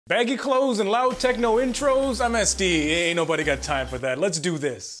Baggy clothes and loud techno intros? I'm SD, ain't nobody got time for that. Let's do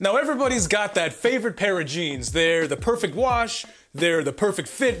this. Now everybody's got that favorite pair of jeans. They're the perfect wash, they're the perfect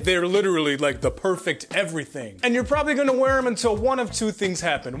fit, they're literally like the perfect everything. And you're probably gonna wear them until one of two things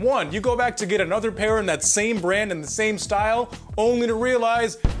happen. One, you go back to get another pair in that same brand and the same style, only to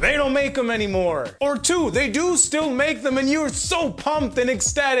realize they don't make them anymore. Or two, they do still make them and you're so pumped and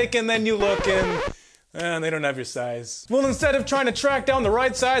ecstatic, and then you look and they don't have your size. Well, instead of trying to track down the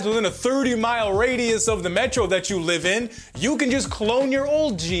right size within a 30-mile radius of the metro that you live in, you can just clone your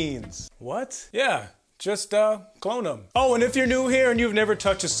old jeans. What? Yeah, just clone them. Oh, and if you're new here and you've never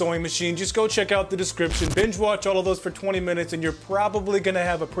touched a sewing machine, just go check out the description, binge watch all of those for 20 minutes, and you're probably gonna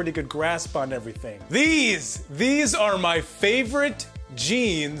have a pretty good grasp on everything. These are my favorite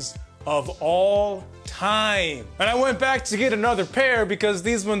jeans of all time. And I went back to get another pair because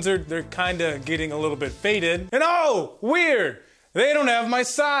these ones they're kinda getting a little bit faded. And oh, weird! They don't have my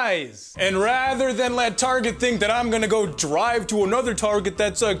size. And rather than let Target think that I'm gonna go drive to another Target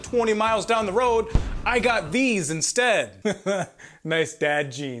that's like 20 miles down the road, I got these instead. Nice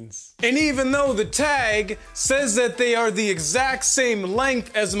dad jeans. And even though the tag says that they are the exact same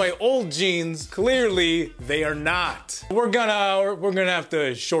length as my old jeans, clearly they are not. We're gonna have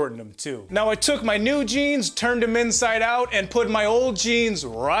to shorten them too. Now I took my new jeans, turned them inside out, and put my old jeans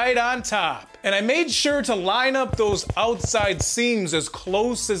right on top. And I made sure to line up those outside seams as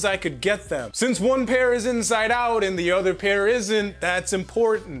close as I could get them. Since one pair is inside out and the other pair isn't, that's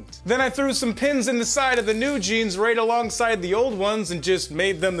important. Then I threw some pins in the side of the new jeans right alongside the old ones and just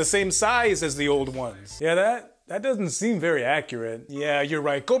made them the same size as the old ones. Yeah, that doesn't seem very accurate. Yeah, you're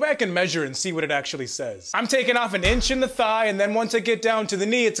right. Go back and measure and see what it actually says. I'm taking off an inch in the thigh, and then once I get down to the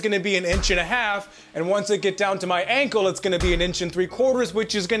knee, it's gonna be an inch and a half. And once I get down to my ankle, it's gonna be an inch and 3/4,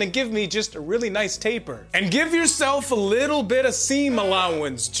 which is gonna give me just a really nice taper. And give yourself a little bit of seam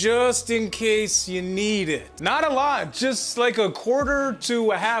allowance, just in case you need it. Not a lot, just like 1/4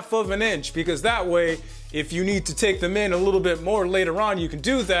 to 1/2 of an inch, because that way, if you need to take them in a little bit more later on, you can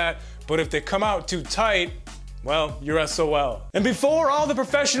do that. But if they come out too tight, well, you're SOL. And before all the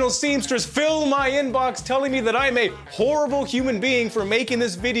professional seamsters fill my inbox telling me that I'm a horrible human being for making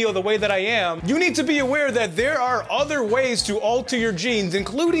this video the way that I am, you need to be aware that there are other ways to alter your jeans,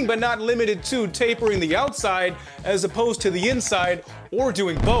 including but not limited to tapering the outside as opposed to the inside, or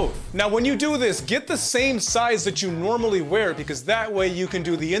doing both. Now when you do this, get the same size that you normally wear, because that way you can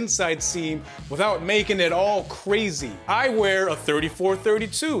do the inside seam without making it all crazy. I wear a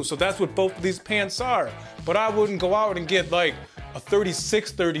 34-32, so that's what both of these pants are. But I wouldn't go out and get like a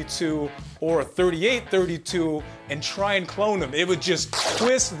 36-32 or a 38-32 and try and clone them. It would just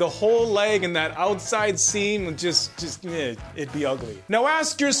twist the whole leg, and that outside seam would it'd be ugly. Now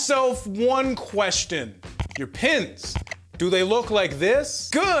ask yourself one question. Your pins, do they look like this?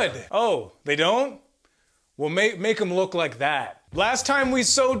 Good. Oh, they don't? Well, make them look like that. Last time we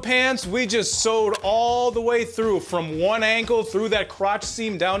sewed pants, we just sewed all the way through, from one ankle through that crotch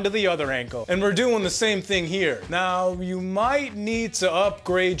seam down to the other ankle. And we're doing the same thing here. Now, you might need to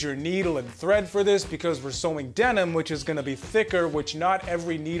upgrade your needle and thread for this, because we're sewing denim, which is gonna be thicker, which not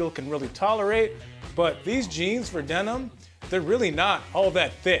every needle can really tolerate. But these jeans for denim, they're really not all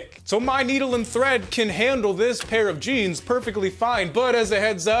that thick. So my needle and thread can handle this pair of jeans perfectly fine, but as a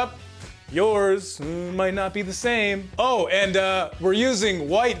heads up, yours might not be the same. Oh, and we're using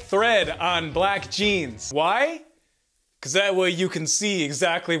white thread on black jeans. Why? Because that way you can see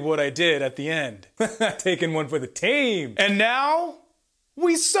exactly what I did at the end. Taking one for the team. And now,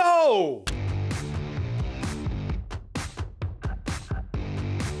 we sew!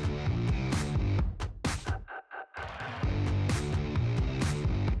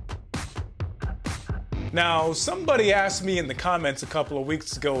 Now, somebody asked me in the comments a couple of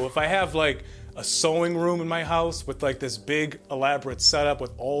weeks ago if I have like a sewing room in my house with like this big elaborate setup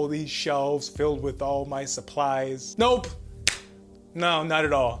with all these shelves filled with all my supplies. Nope. No, not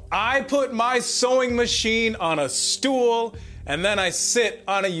at all. I put my sewing machine on a stool and then I sit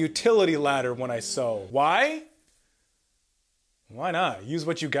on a utility ladder when I sew. Why? Why not? Use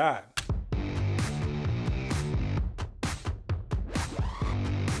what you got.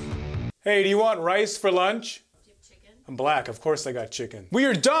 Hey, do you want rice for lunch? Do you have chicken? I'm black, of course I got chicken. We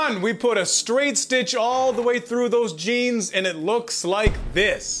are done! We put a straight stitch all the way through those jeans and it looks like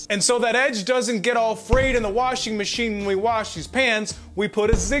this. And so that edge doesn't get all frayed in the washing machine when we wash these pants, we put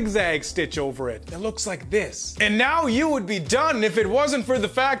a zigzag stitch over it. It looks like this. And now you would be done if it wasn't for the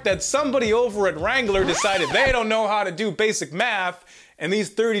fact that somebody over at Wrangler decided they don't know how to do basic math, and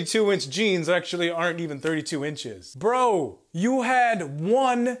these 32-inch jeans actually aren't even 32 inches. Bro, you had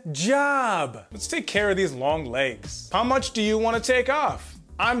one job. Let's take care of these long legs. How much do you want to take off?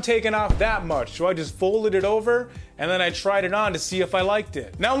 I'm taking off that much. So I just folded it over and then I tried it on to see if I liked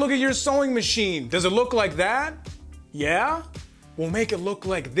it. Now look at your sewing machine. Does it look like that? Yeah? We'll make it look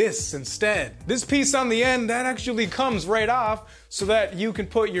like this instead. This piece on the end, that actually comes right off so that you can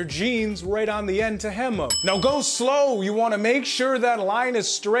put your jeans right on the end to hem them. Now go slow. You want to make sure that line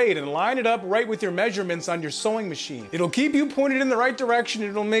is straight and line it up right with your measurements on your sewing machine. It'll keep you pointed in the right direction.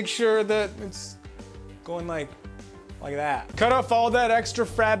 It'll make sure that it's going like that. Cut off all that extra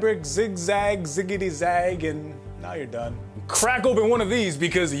fabric, zigzag, ziggity zag, and now you're done. Crack open one of these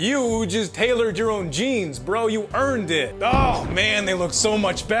because you just tailored your own jeans, bro. You earned it. Oh man, they look so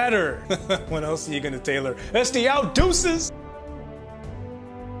much better. What else are you gonna tailor? SD out, deuces!